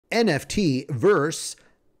NFT versus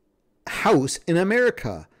house in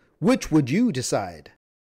America. Which would you decide?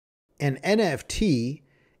 An NFT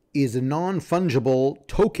is a non-fungible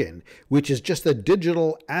token, which is just a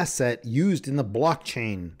digital asset used in the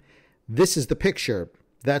blockchain. This is the picture.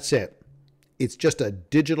 That's it. It's just a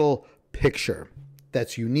digital picture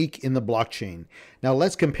that's unique in the blockchain. Now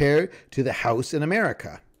let's compare to the house in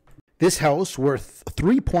America. This house, worth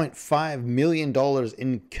 $3.5 million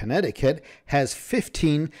in Connecticut, has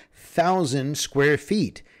 15,000 square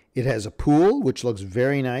feet. It has a pool, which looks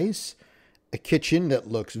very nice, a kitchen that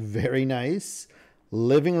looks very nice,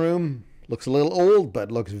 living room, looks a little old,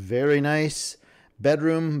 but looks very nice,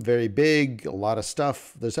 bedroom, very big, a lot of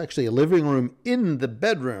stuff. There's actually a living room in the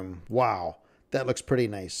bedroom. Wow, that looks pretty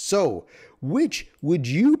nice. So, which would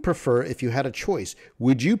you prefer if you had a choice?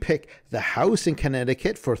 Would you pick the house in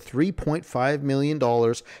Connecticut for $3.5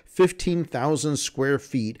 million, 15,000 square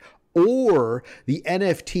feet, or the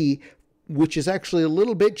NFT, which is actually a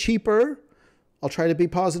little bit cheaper? I'll try to be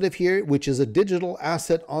positive here, which is a digital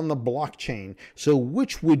asset on the blockchain. So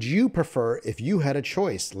which would you prefer if you had a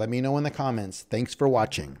choice? Let me know in the comments. Thanks for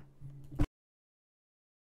watching.